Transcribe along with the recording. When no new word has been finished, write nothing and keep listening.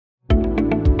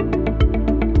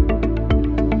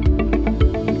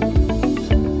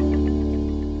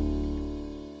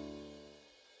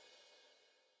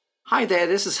Hi there,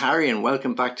 this is Harry and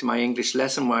welcome back to my English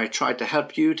lesson where I try to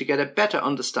help you to get a better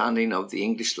understanding of the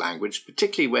English language,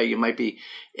 particularly where you might be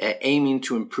aiming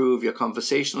to improve your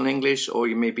conversational English, or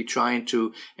you may be trying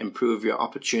to improve your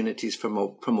opportunities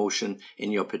for promotion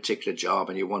in your particular job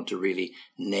and you want to really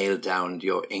nail down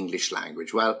your English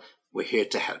language. Well, we're here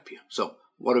to help you. So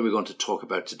what are we going to talk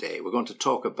about today? We're going to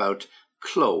talk about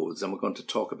clothes, and we're going to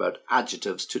talk about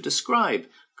adjectives to describe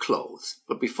clothes.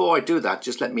 But before I do that,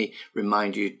 just let me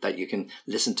remind you that you can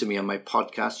listen to me on my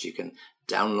podcast. You can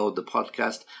download the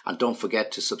podcast, and don't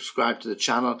forget to subscribe to the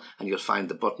channel, and you'll find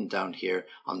the button down here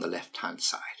on the left hand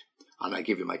side. And I'll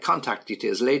give you my contact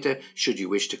details later should you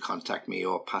wish to contact me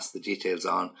or pass the details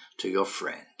on to your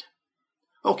friend.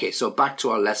 Okay, so back to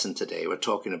our lesson today. We're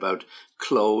talking about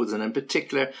clothes, and in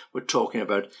particular, we're talking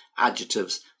about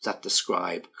adjectives that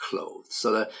describe clothes.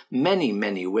 So there are many,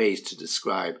 many ways to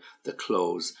describe the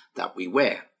clothes that we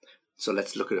wear. So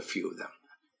let's look at a few of them.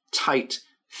 Tight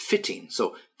fitting.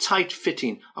 So tight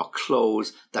fitting are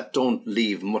clothes that don't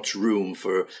leave much room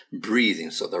for breathing.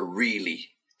 So they're really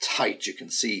tight. You can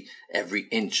see every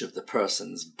inch of the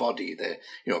person's body.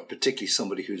 Particularly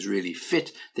somebody who's really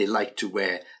fit, they like to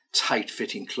wear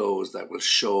tight-fitting clothes that will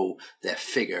show their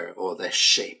figure or their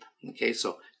shape. Okay,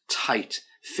 so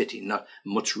tight-fitting, not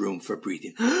much room for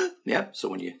breathing. Yeah, so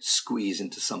when you squeeze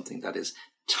into something that is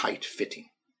tight-fitting.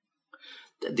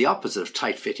 The opposite of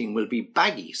tight-fitting will be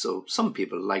baggy. So some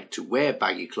people like to wear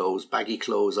baggy clothes. Baggy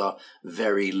clothes are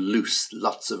very loose,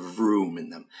 lots of room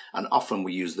in them. And often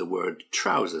we use the word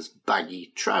trousers,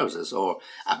 baggy trousers, or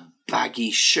a baggy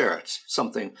shirt,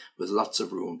 something with lots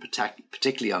of room,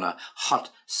 particularly on a hot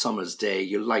summer's day.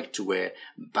 You like to wear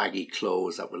baggy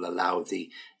clothes that will allow the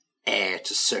air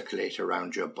to circulate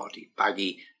around your body.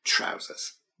 Baggy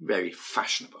trousers, very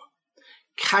fashionable.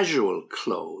 Casual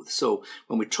clothes. So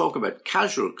when we talk about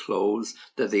casual clothes,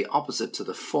 they're the opposite to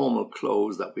the formal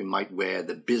clothes that we might wear,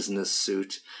 the business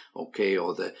suit, okay,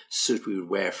 or the suit we would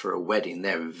wear for a wedding.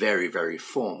 They're very, very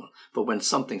formal. But when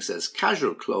something says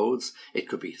casual clothes, it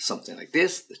could be something like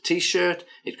this, the t-shirt,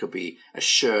 it could be a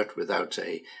shirt without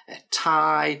a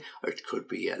tie, or it could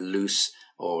be a loose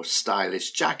or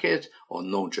stylish jacket, or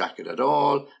no jacket at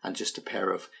all, and just a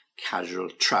pair of casual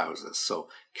trousers. So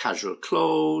casual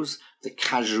clothes, the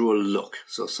casual look.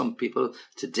 So some people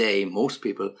today, most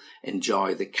people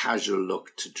enjoy the casual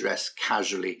look, to dress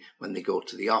casually when they go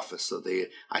to the office. So the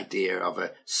idea of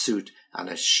a suit and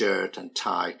a shirt and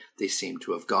tie, they seem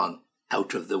to have gone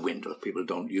out of the window. People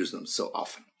don't use them so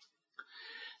often.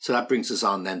 So that brings us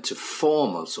on then to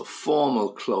formal. So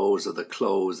formal clothes are the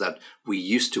clothes that we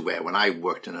used to wear. When I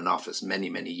worked in an office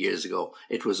many, many years ago,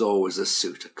 it was always a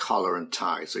suit, a collar and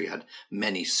tie. So you had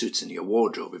many suits in your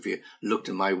wardrobe. If you looked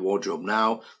in my wardrobe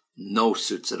now, no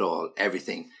suits at all.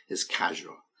 Everything is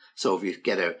casual. So if you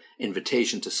get an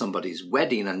invitation to somebody's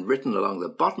wedding and written along the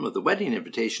bottom of the wedding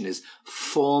invitation is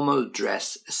formal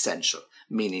dress essential,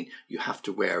 meaning you have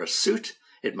to wear a suit.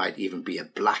 It might even be a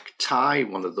black tie,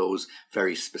 one of those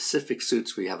very specific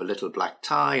suits where you have a little black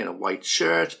tie and a white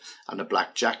shirt and a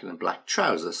black jacket and black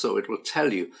trousers. So it will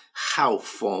tell you how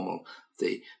formal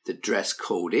the dress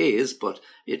code is, but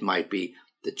it might be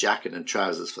the jacket and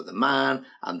trousers for the man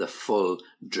and the full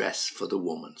dress for the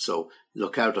woman. So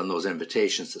look out on those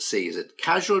invitations to see, is it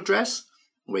casual dress,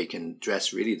 where you can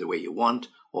dress really the way you want,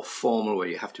 or formal, where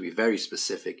you have to be very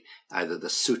specific, either the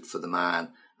suit for the man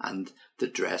and the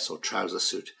dress or trouser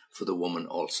suit for the woman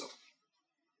also.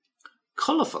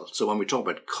 Colourful. So when we talk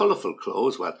about colourful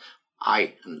clothes, well,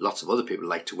 I and lots of other people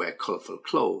like to wear colourful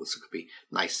clothes. It could be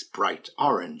nice bright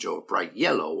orange or bright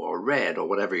yellow or red or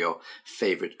whatever your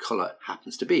favourite colour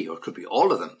happens to be. Or it could be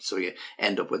all of them. So you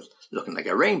end up with looking like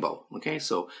a rainbow. Okay,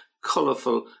 so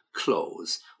colourful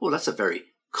clothes. Oh, that's a very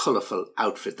colourful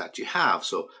outfit that you have,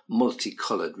 so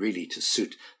multicoloured, really to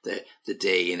suit the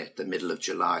day in it, the middle of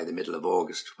July, the middle of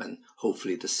August, when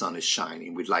hopefully the sun is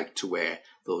shining. We'd like to wear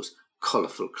those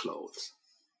colourful clothes.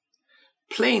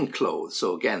 Plain clothes,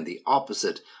 so again the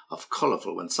opposite of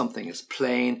colourful. When something is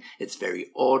plain, it's very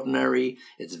ordinary,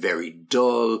 it's very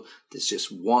dull, there's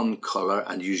just one colour,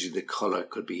 and usually the colour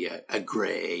could be a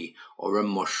grey or a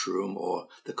mushroom, or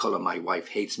the colour my wife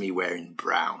hates me wearing,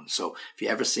 brown. So if you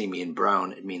ever see me in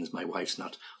brown, it means my wife's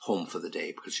not home for the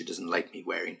day because she doesn't like me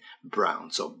wearing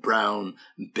brown. So brown,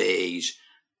 beige,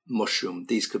 mushroom,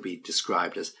 these could be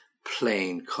described as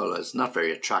plain colours, not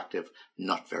very attractive,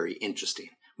 not very interesting.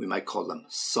 We might call them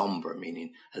somber,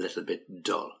 meaning a little bit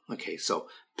dull. Okay, so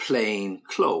plain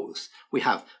clothes. We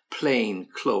have plain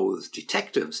clothes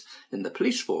detectives in the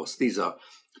police force. These are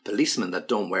policemen that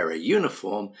don't wear a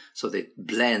uniform, so they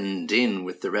blend in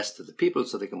with the rest of the people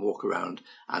so they can walk around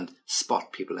and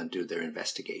spot people and do their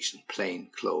investigation. Plain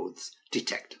clothes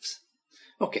detectives.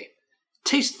 Okay,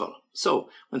 tasteful. So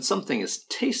when something is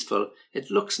tasteful,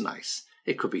 it looks nice.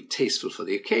 It could be tasteful for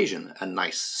the occasion, a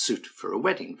nice suit for a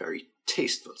wedding, very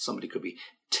tasteful. Somebody could be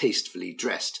tastefully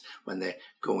dressed when they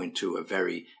go into a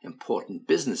very important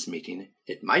business meeting.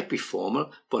 It might be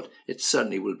formal, but it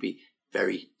certainly will be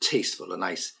very tasteful. A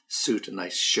nice suit, a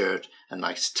nice shirt, a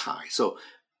nice tie. So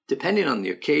depending on the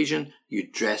occasion, you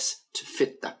dress to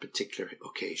fit that particular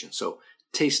occasion. So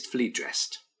tastefully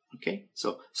dressed. Okay,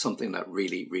 so something that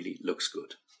really, really looks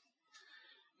good.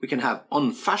 We can have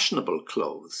unfashionable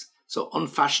clothes. So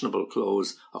unfashionable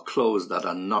clothes are clothes that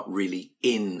are not really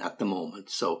in at the moment.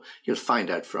 So you'll find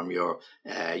out from your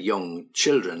young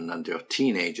children and your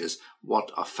teenagers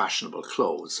what are fashionable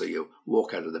clothes. So you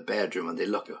walk out of the bedroom and they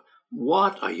look at,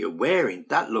 what are you wearing?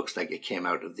 That looks like it came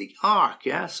out of the ark,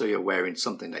 yeah? So you're wearing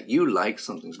something that you like,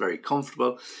 something's very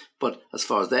comfortable. But as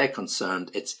far as they're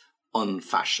concerned, it's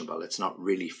unfashionable. It's not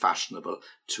really fashionable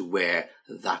to wear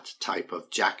that type of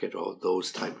jacket or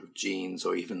those type of jeans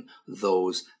or even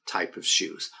those type of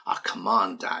shoes. Ah, come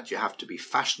on, Dad, you have to be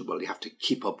fashionable. You have to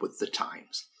keep up with the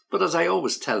times. But as I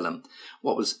always tell them,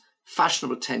 what was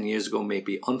fashionable 10 years ago may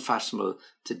be unfashionable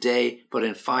today, but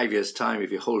in 5 years' time,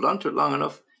 if you hold on to it long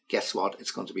enough, guess what?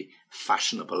 It's going to be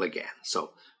fashionable again.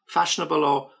 So fashionable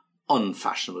or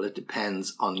unfashionable, it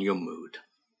depends on your mood.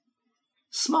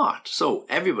 Smart. So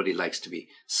everybody likes to be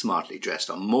smartly dressed,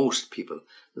 or most people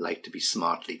like to be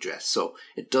smartly dressed. So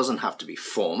it doesn't have to be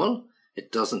formal.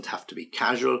 It doesn't have to be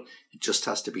casual. It just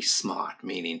has to be smart,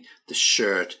 meaning the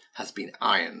shirt has been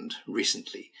ironed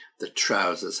recently. The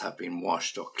trousers have been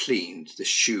washed or cleaned. The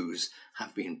shoes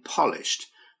have been polished.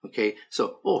 Okay.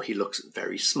 So, he looks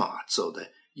very smart. So the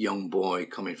young boy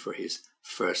coming for his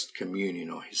first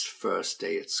communion or his first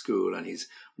day at school, and he's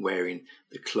wearing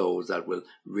the clothes that will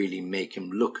really make him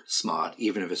look smart,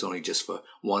 even if it's only just for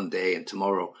one day, and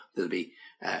tomorrow they'll be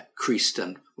creased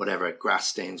and whatever, grass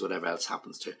stains, whatever else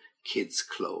happens to kids'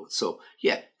 clothes. So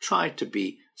yeah, try to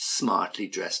be smartly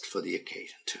dressed for the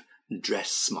occasion, to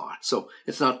dress smart. So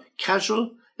it's not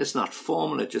casual, it's not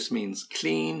formal, it just means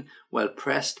clean, well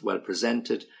pressed, well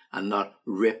presented, and not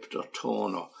ripped or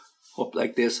torn or up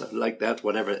like this or like that,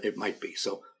 whatever it might be.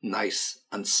 So nice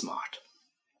and smart.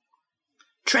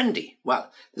 Trendy.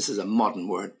 Well, this is a modern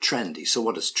word, trendy. So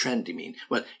what does trendy mean?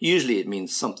 Well, usually it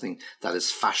means something that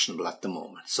is fashionable at the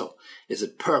moment. So is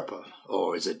it purple,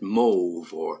 or is it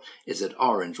mauve, or is it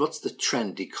orange? What's the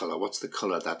trendy color? What's the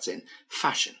color that's in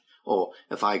fashion? Or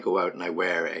if I go out and I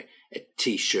wear a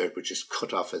t-shirt which is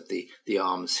cut off at the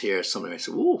arms here, somebody might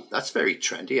say, "Oh, that's very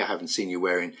trendy. I haven't seen you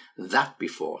wearing that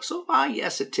before." So,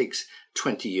 yes, it takes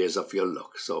 20 years off your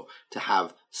look. So to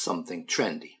have something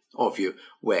trendy. Or if you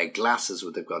wear glasses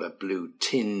where they've got a blue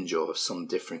tinge or some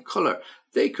different color,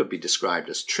 they could be described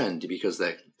as trendy because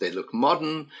they look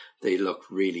modern, they look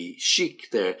really chic.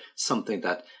 They're something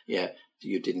that,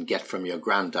 you didn't get from your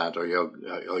granddad or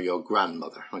your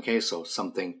grandmother. Okay, so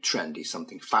something trendy,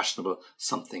 something fashionable,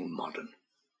 something modern.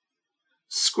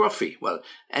 Scruffy. Well,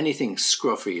 anything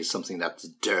scruffy is something that's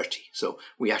dirty. So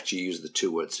we actually use the two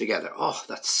words together. Oh,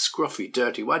 that's scruffy,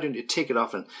 dirty. Why don't you take it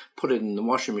off and put it in the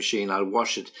washing machine? I'll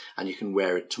wash it and you can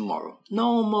wear it tomorrow.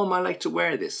 No, Mum, I like to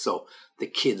wear this. So the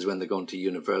kids, when they're going to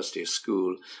university or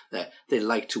school, they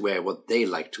like to wear what they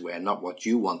like to wear, not what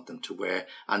you want them to wear.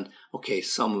 And okay,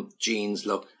 some jeans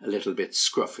look a little bit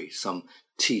scruffy. Some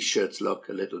T-shirts look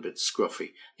a little bit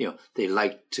scruffy. They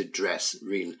like to dress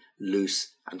real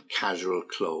loose and casual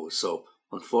clothes. So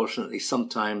unfortunately,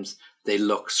 sometimes they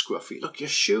look scruffy. Look, your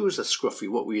shoes are scruffy.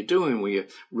 What were you doing? Were you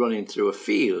running through a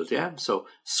field? Yeah. So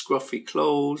scruffy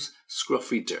clothes,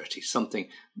 scruffy dirty, something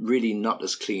really not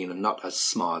as clean and not as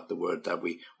smart, the word that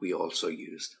we also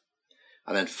used.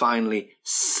 And then finally,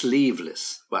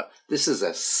 sleeveless. Well, this is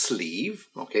a sleeve,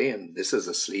 okay, and this is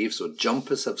a sleeve. So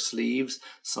jumpers have sleeves,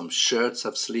 some shirts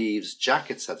have sleeves,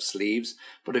 jackets have sleeves.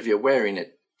 But if you're wearing a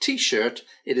t-shirt,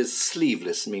 it is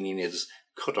sleeveless, meaning it is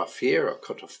cut off here or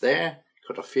cut off there,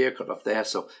 cut off here, cut off there.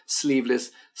 So sleeveless,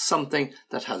 something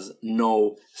that has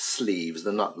no sleeves.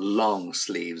 They're not long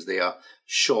sleeves. They are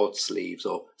short sleeves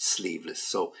or sleeveless.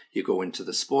 So you go into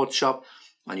the sports shop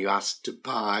and you ask to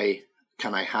buy,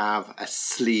 can I have a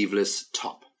sleeveless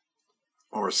top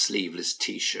or a sleeveless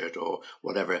t-shirt or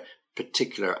whatever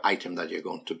particular item that you're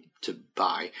going to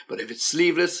buy. But if it's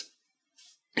sleeveless,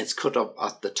 it's cut up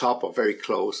at the top or very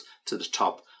close to the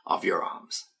top of your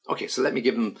arms. Okay, so let me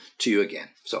give them to you again.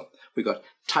 So we got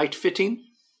tight fitting,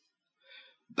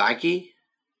 baggy,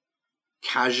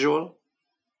 casual,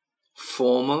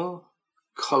 formal,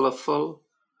 colourful,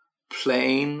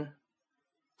 plain,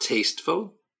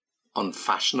 tasteful,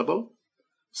 unfashionable,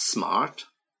 smart,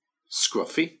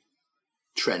 scruffy,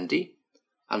 trendy,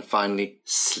 and finally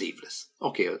sleeveless.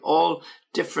 Okay, all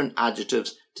different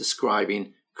adjectives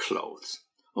describing clothes.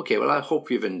 Okay, well, I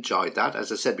hope you've enjoyed that.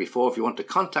 As I said before, if you want to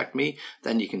contact me,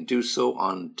 then you can do so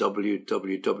on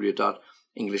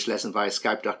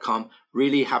www.englishlessonviaskype.com.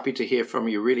 Really happy to hear from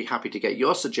you. Really happy to get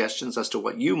your suggestions as to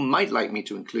what you might like me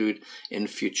to include in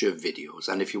future videos.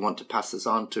 And if you want to pass this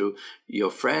on to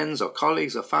your friends or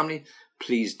colleagues or family,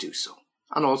 please do so.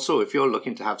 And also, if you're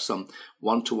looking to have some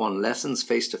one-to-one lessons,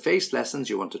 face-to-face lessons,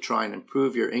 you want to try and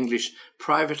improve your English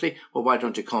privately, well, why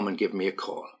don't you come and give me a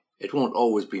call? It won't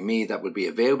always be me that will be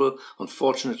available,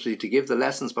 unfortunately, to give the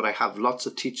lessons, but I have lots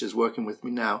of teachers working with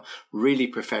me now, really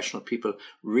professional people,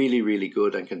 really, really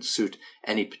good and can suit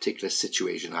any particular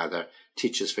situation, either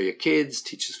teachers for your kids,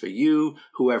 teachers for you,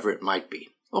 whoever it might be.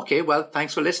 Okay, well,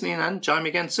 thanks for listening and join me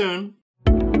again soon.